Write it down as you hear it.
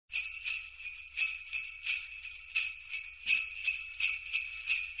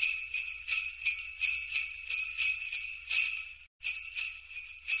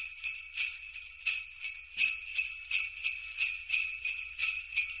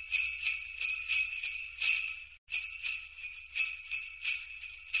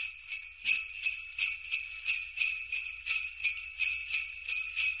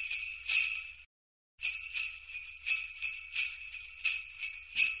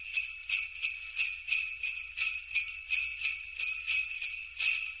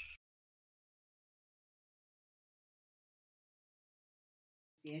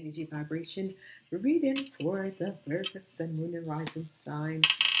The energy vibration reading for the Virgo Sun, Moon, and Rising sign.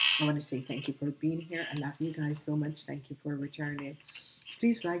 I want to say thank you for being here. I love you guys so much. Thank you for returning.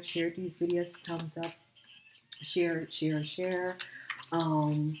 Please like, share these videos, thumbs up, share, share, share.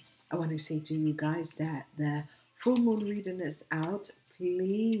 Um, I want to say to you guys that the full moon reading is out.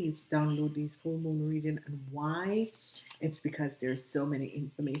 Please download these full moon reading, and why? It's because there's so many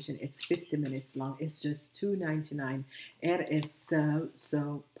information. It's 50 minutes long. It's just $2.99. It is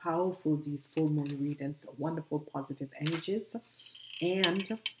so powerful. These full moon readings, wonderful positive energies,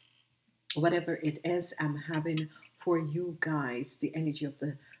 and whatever it is I'm having for you guys, the energy of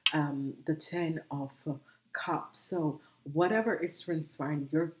the 10 of cups. So whatever is transpiring,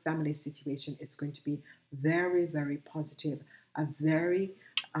 your family situation is going to be very, very positive. A very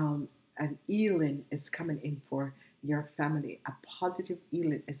an healing is coming in for your family. A positive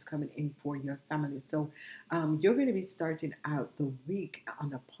healing is coming in for your family. So you're going to be starting out the week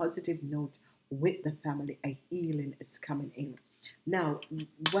on a positive note with the family. A healing is coming in. Now,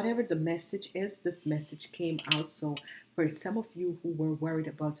 whatever the message is, this message came out. So, for some of you who were worried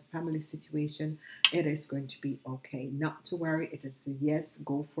about the family situation, it is going to be okay. Not to worry. It is a yes.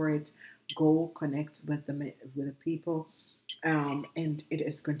 Go for it. Go connect with the people, and it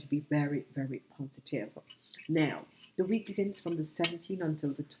is going to be very, very positive. Now, the week begins from the 17th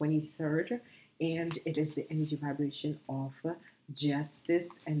until the 23rd, and it is the energy vibration of justice,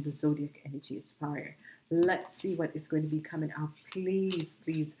 and the zodiac energy is fire. Let's see what is going to be coming up. Please,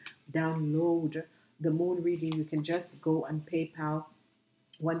 please download the moon reading. You can just go on PayPal.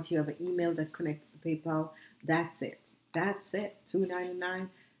 Once you have an email that connects to PayPal, that's it. That's it. $2.99,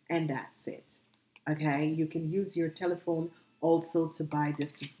 and that's it. Okay. You can use your telephone also to buy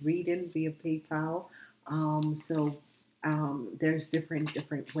this reading via PayPal. There's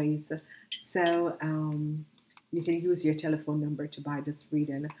different ways. So you can use your telephone number to buy this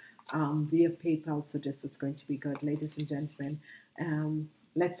reading via PayPal. So this is going to be good, ladies and gentlemen.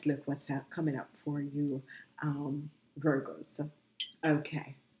 Let's look what's coming up for you, Virgos.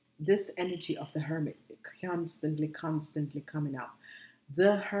 Okay, this energy of the Hermit constantly coming up.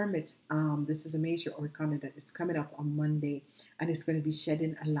 The Hermit, this is a major arcana that is coming up on Monday, and it's going to be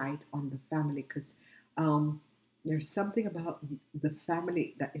shedding a light on the family because um, there's something about the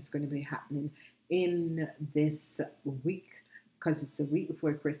family that is going to be happening in this week because it's a week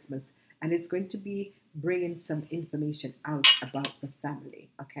before Christmas, and it's going to be bringing some information out about the family.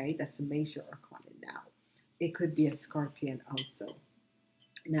 Okay, that's a major arcana now. It could be a Scorpion also.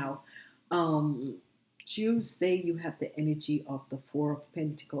 Now, um, Tuesday, you have the energy of the Four of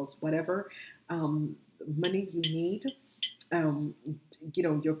Pentacles. Whatever um, money you need, um,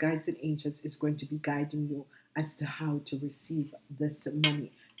 your guides and angels is going to be guiding you as to how to receive this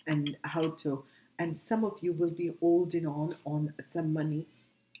money and how to. And some of you will be holding on some money,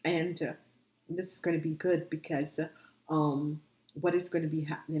 and this is going to be good because what is going to be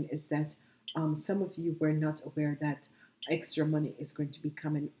happening is that some of you were not aware that extra money is going to be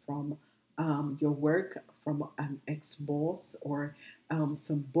coming from your work, from an ex boss, or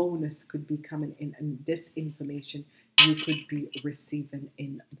some bonus could be coming in, and this information you could be receiving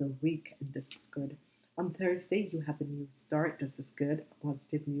in the week, and this is good. On Thursday, you have a new start. This is good. A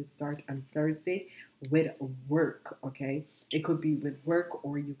positive new start on Thursday with work. Okay. It could be with work,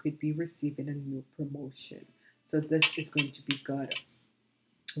 or you could be receiving a new promotion. So this is going to be good.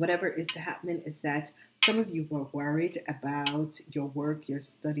 Whatever is happening is that some of you were worried about your work, your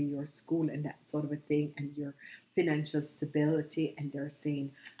study, your school, and that sort of a thing, and your financial stability. And they're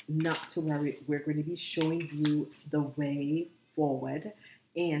saying not to worry. We're going to be showing you the way forward.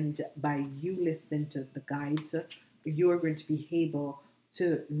 And by you listening to the guides, you are going to be able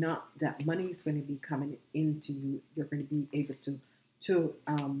to not that money is going to be coming into you. You're going to be able to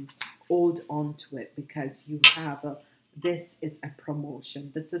hold on to it because you have a this is a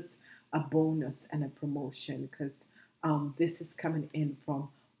promotion. This is a bonus and a promotion because this is coming in from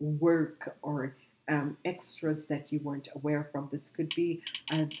work or extras that you weren't aware from. This could be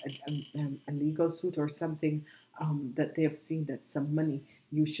a legal suit or something that they have seen that some money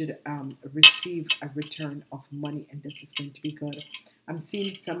you should receive a return of money, and this is going to be good. I'm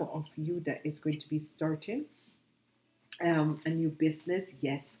seeing some of you that is going to be starting a new business.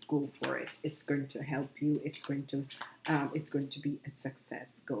 Yes, go for it. It's going to help you. It's going to be a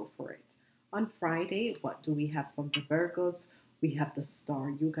success. Go for it. On Friday, what do we have from the Virgos? We have the star.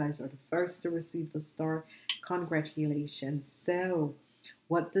 You guys are the first to receive the star. Congratulations. So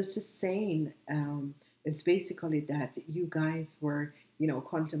what this is saying is basically that you guys were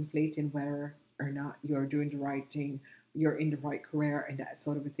contemplating whether or not you're doing the right thing, you're in the right career, and that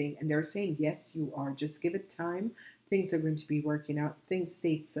sort of a thing, and they're saying yes, you are. Just give it time. Things are going to be working out. Things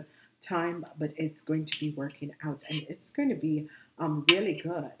takes time, but it's going to be working out, and it's going to be really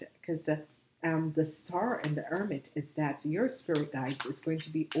good because the star and the hermit is that your spirit guides is going to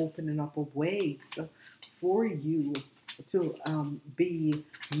be opening up a ways for you to be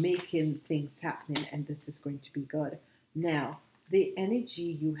making things happening, and this is going to be good. Now, the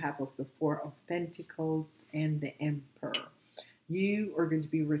energy you have of the Four of Pentacles and the Emperor, you are going to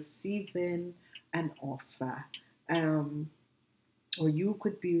be receiving an offer. Um, or you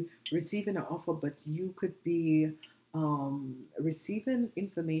could be receiving an offer, but you could be receiving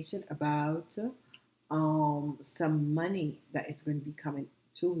information about some money that is going to be coming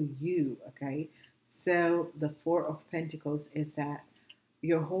to you. Okay, so the Four of Pentacles is that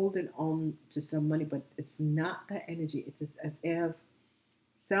you're holding on to some money, but it's not that energy. It is as if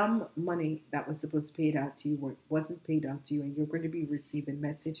some money that was supposed to be paid out to you wasn't paid out to you, and you're going to be receiving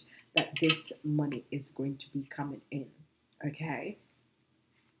message that this money is going to be coming in. Okay,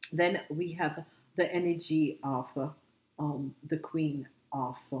 then we have the energy of the Queen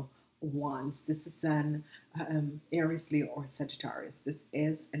of Wands. This is an Aries, Leo, or Sagittarius. This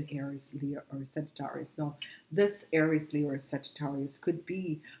is an Aries, Leo, or Sagittarius. Now, this Aries, Leo, or Sagittarius could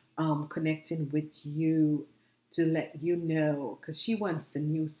be connecting with you to let you know, because she wants a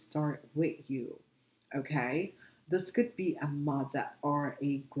new start with you. Okay. This could be a mother or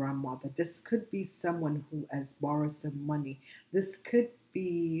a grandmother. This could be someone who has borrowed some money. This could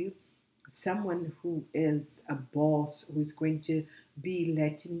be someone who is a boss who is going to be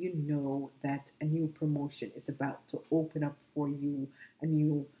letting you know that a new promotion is about to open up for you. A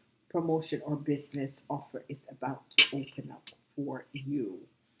new promotion or business offer is about to open up for you.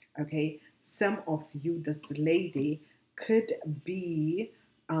 Okay, some of you, this lady could be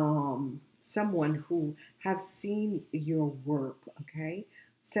someone who have seen your work. Okay,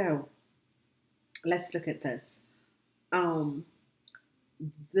 so let's look at this. Um,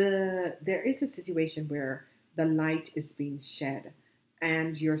 there is a situation where the light is being shed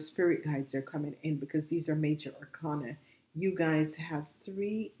and your spirit guides are coming in because these are major arcana. You guys have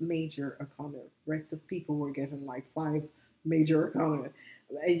three major arcana. Rest of people were given like five major arcana.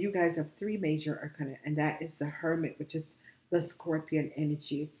 You guys have three major arcana, and that is the Hermit, which is the Scorpion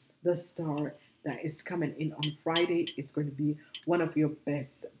energy. The star that is coming in on Friday is going to be one of your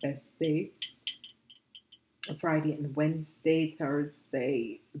best day. Friday and Wednesday,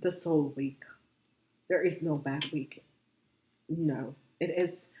 Thursday, this whole week. There is no bad week. No, it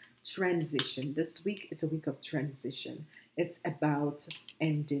is transition. This week is a week of transition. It's about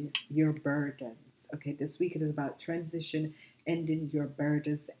ending your burdens. Okay, this week it is about transition, ending your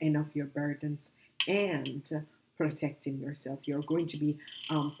burdens, end of your burdens, and protecting yourself. You're going to be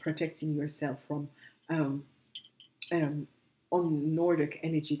protecting yourself from um, um, on Nordic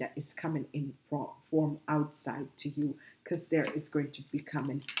energy that is coming in from outside to you, because there is going to be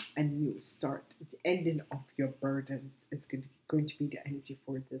coming a new start. The ending of your burdens is going to be the energy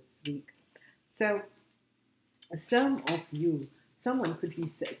for this week. So some of you, someone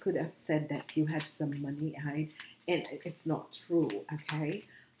could have said that you had some money, and it's not true. Okay,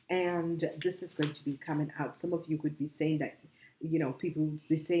 and this is going to be coming out. Some of you could be saying that, people would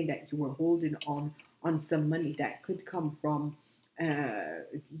be saying that you were holding on some money that could come from,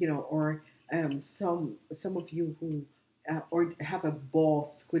 or some of you who or have a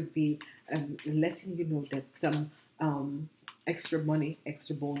boss could be letting you know that some extra money,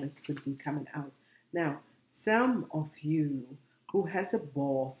 extra bonus could be coming out. Now, some of you who has a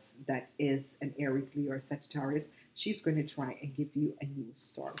boss that is an Aries, Leo, or Sagittarius, she's going to try and give you a new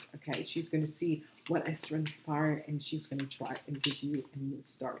start. Okay, she's going to see what has transpired, and she's going to try and give you a new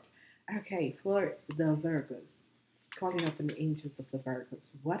start. Okay, for the Virgos, calling up the angels of the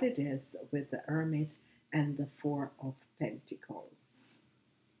Virgos, what it is with the Hermit and the Four of Pentacles.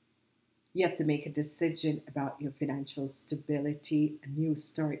 You have to make a decision about your financial stability. A new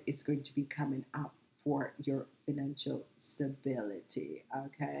start is going to be coming up for your financial stability.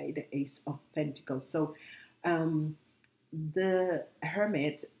 Okay, the Ace of Pentacles. So, the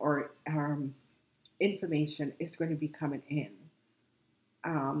Hermit or information is going to be coming in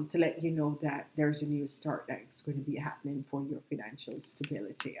to let you know that there's a new start that's going to be happening for your financial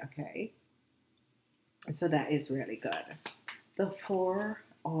stability. Okay, so that is really good. The Four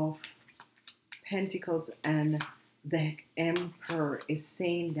of Pentacles and the Emperor is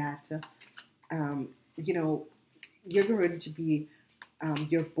saying that um, you're going to be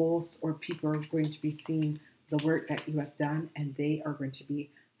your boss, or people are going to be seeing the work that you have done, and they are going to be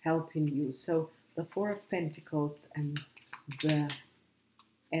helping you. So the Four of Pentacles and the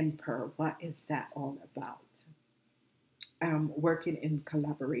Emperor, what is that all about? Working in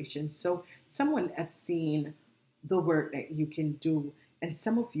collaboration. So someone has seen the work that you can do. And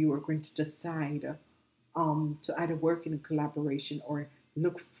some of you are going to decide to either work in collaboration or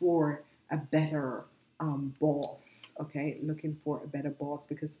look for a better boss. Okay, looking for a better boss,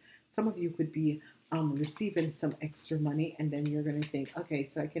 because some of you could be receiving some extra money, and then you're going to think, okay,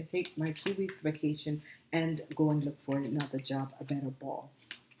 so I can take my 2 weeks vacation and go and look for another job, a better boss,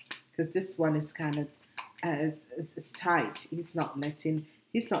 because this one is kind of is tight. He's not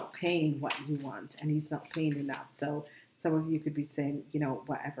paying what you want, and he's not paying enough. So some of you could be saying,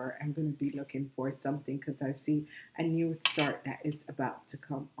 whatever, I'm going to be looking for something, because I see a new start that is about to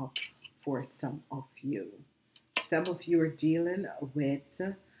come up for some of you. Some of you are dealing with,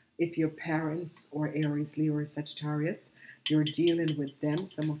 if your parents or Aries, Leo, or Sagittarius, you're dealing with them.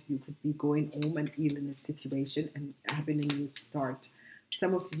 Some of you could be going home and healing a situation and having a new start.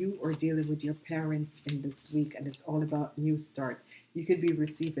 Some of you are dealing with your parents in this week, and it's all about new start. You could be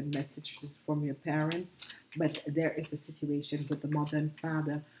receiving messages from your parents, but there is a situation with the mother and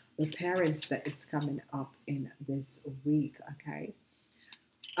father, the parents, that is coming up in this week. Okay.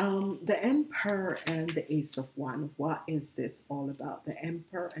 The Emperor and the Ace of One. What is this all about? The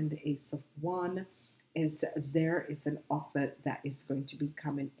Emperor and the Ace of One is, there is an offer that is going to be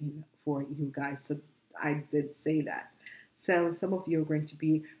coming in for you guys. So I did say that. So some of you are going to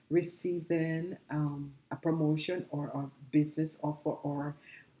be receiving a promotion or a business offer, or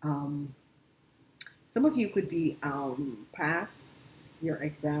um, some of you could be pass your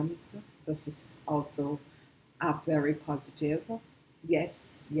exams. This is also very positive.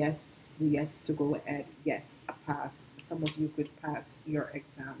 Yes, yes, the yes to go ahead. Yes, a pass. Some of you could pass your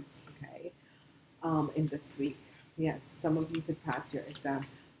exams, okay, in this week. Yes, some of you could pass your exam,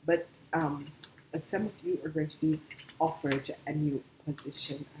 but some of you are going to be offered a new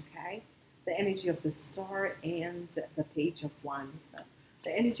position, okay? The energy of the star and the page of wands.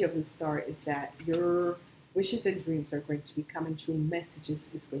 The energy of the star is that your wishes and dreams are going to be coming true. Messages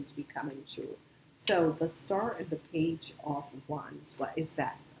is going to be coming true. So the star and the page of wands, what is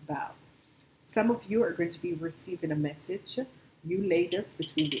that about? Some of you are going to be receiving a message. You ladies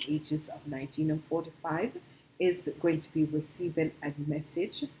between the ages of 19 and 45 is going to be receiving a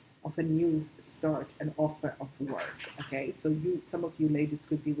message of a new start, an offer of work. Okay, so some of you ladies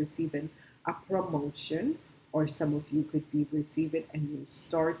could be receiving a promotion, or some of you could be receiving a new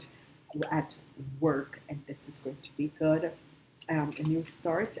start at work, and this is going to be good. A new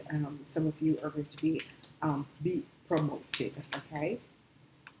start. Some of you are going to be promoted. Okay.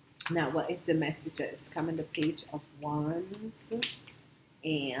 Now, what is the message that is coming? The page of wands and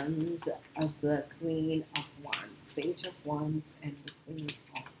the queen of wands. Page of wands and the queen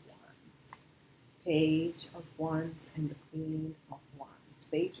of wands. Page of wands and the queen of wands.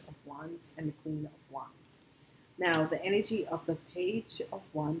 Page of wands and the queen of wands. Now, the energy of the page of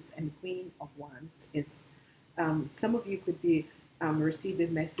wands and queen of wands is, some of you could be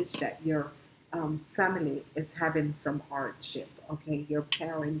receiving message that your family is having some hardship. Okay, your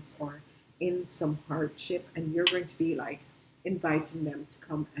parents are in some hardship, and you're going to be like inviting them to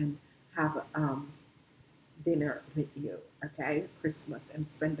come and have dinner with you. Okay, Christmas, and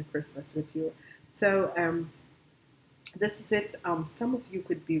spend the Christmas with you. So this is it. Some of you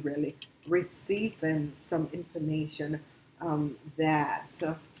could be really receiving some information that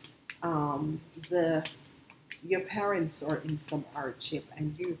the your parents are in some hardship,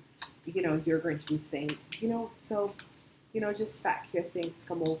 and you're going to be saying, so just pack your things,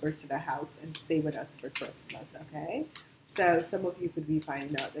 come over to the house and stay with us for Christmas. Okay, so some of you could be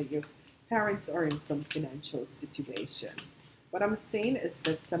finding out that your parents are in some financial situation. What I'm saying is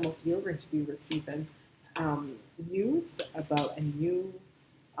that some of you are going to be receiving news about a new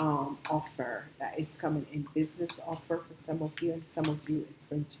offer that is coming in, business offer for some of you, and some of you it's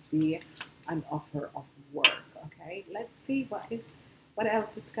going to be an offer of work. Okay, let's see what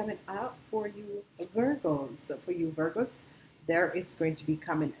else is coming out for you Virgos. So for you Virgos, there is going to be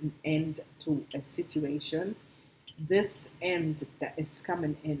coming an end to a situation. This end that is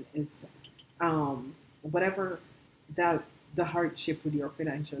coming in is whatever that the hardship with your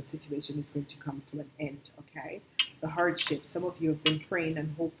financial situation is going to come to an end. Okay, the hardship, some of you have been praying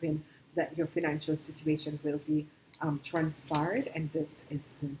and hoping that your financial situation will be transpired, and this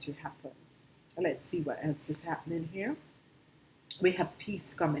is going to happen. Let's see what else is happening here. We have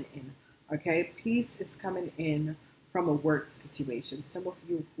peace coming in. Okay, peace is coming in from a work situation. Some of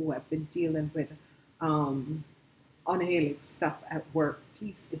you who have been dealing with unhealing stuff at work,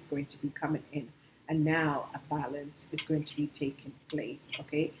 peace is going to be coming in, and now a balance is going to be taking place.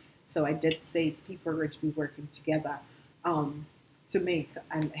 Okay, so I did say people are going to be working together to make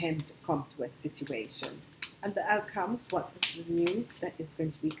an end come to a situation. And the outcomes, what is the news that is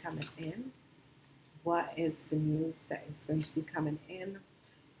going to be coming in? what is the news that is going to be coming in?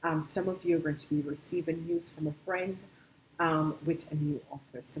 Some of you are going to be receiving news from a friend with a new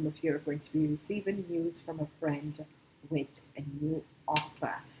offer. Some of you are going to be receiving news from a friend with a new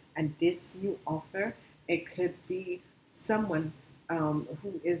offer. And this new offer, it could be someone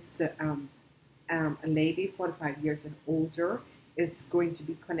who is a lady 45 years and older is going to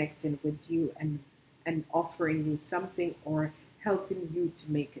be connecting with you and offering you something or helping you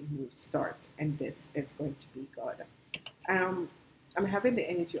to make a new start. And this is going to be good. Um, I'm having the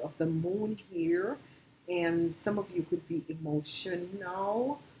energy of the moon here, and some of you could be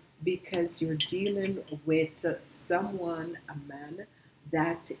emotional because you're dealing with someone, a man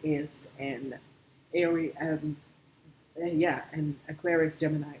that is an area, yeah, an Aquarius,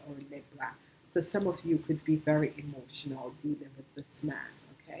 Gemini, or Libra. So some of you could be very emotional dealing with this man.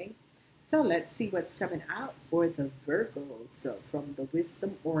 Okay, so let's see what's coming out for the Virgos. So from the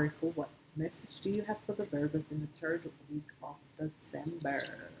Wisdom Oracle, what message do you have for the Virgos in the third week of December?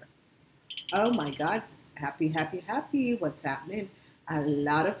 Oh my God, happy, happy, happy. What's happening? A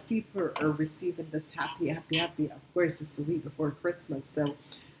lot of people are receiving this happy, happy, happy. Of course, it's the week before Christmas. So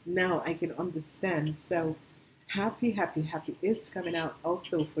now I can understand. So happy, happy, happy is coming out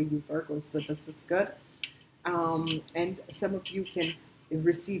also for you, Virgos. So this is good. And some of you can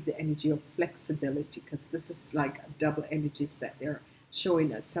receive the energy of flexibility because this is like double energies that they're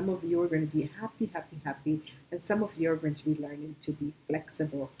showing us. Some of you are going to be happy, happy, happy, and some of you are going to be learning to be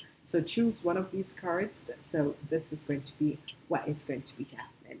flexible. So choose one of these cards. So this is going to be what is going to be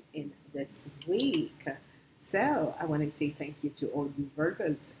happening in this week. So I want to say thank you to all you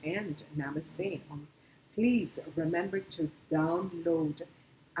Virgos and namaste. Please remember to download.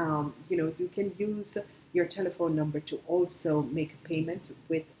 You can use your telephone number to also make a payment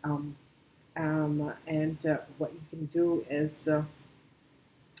with and what you can do is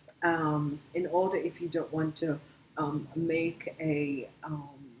in order if you don't want to make a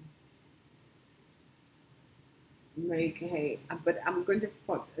but I'm going to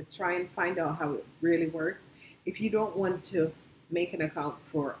try and find out how it really works. If you don't want to make an account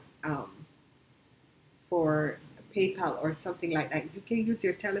for PayPal or something like that, you can use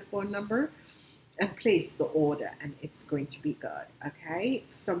your telephone number and place the order, and it's going to be good. Okay,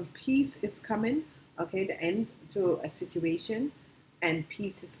 some peace is coming. Okay, the end to a situation, and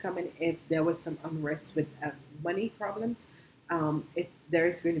peace is coming if there was some unrest with money problems. If there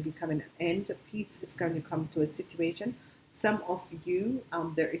is going to be coming an end, peace is going to come to a situation. Some of you,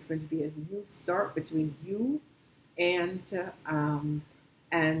 there is going to be a new start between you and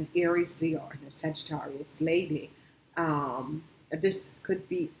Aries, Leo, and a Sagittarius lady. This could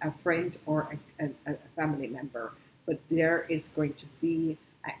be a friend or a family member, but there is going to be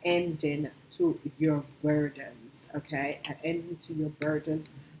an ending to your burdens, okay? An ending to your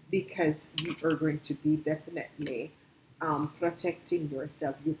burdens because you are going to be definitely protecting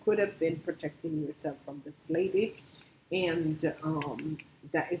yourself. You could have been protecting yourself from this lady, and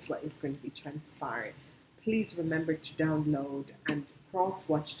that is what is going to be transpiring. Please remember to download and cross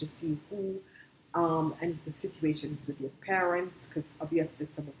watch to see who and the situations with your parents, because obviously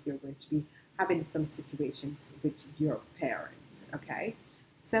some of you are going to be having some situations with your parents. Okay,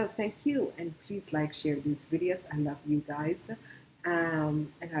 so thank you, and please like, share these videos. I love you guys, and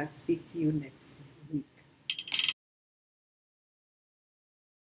I'll speak to you next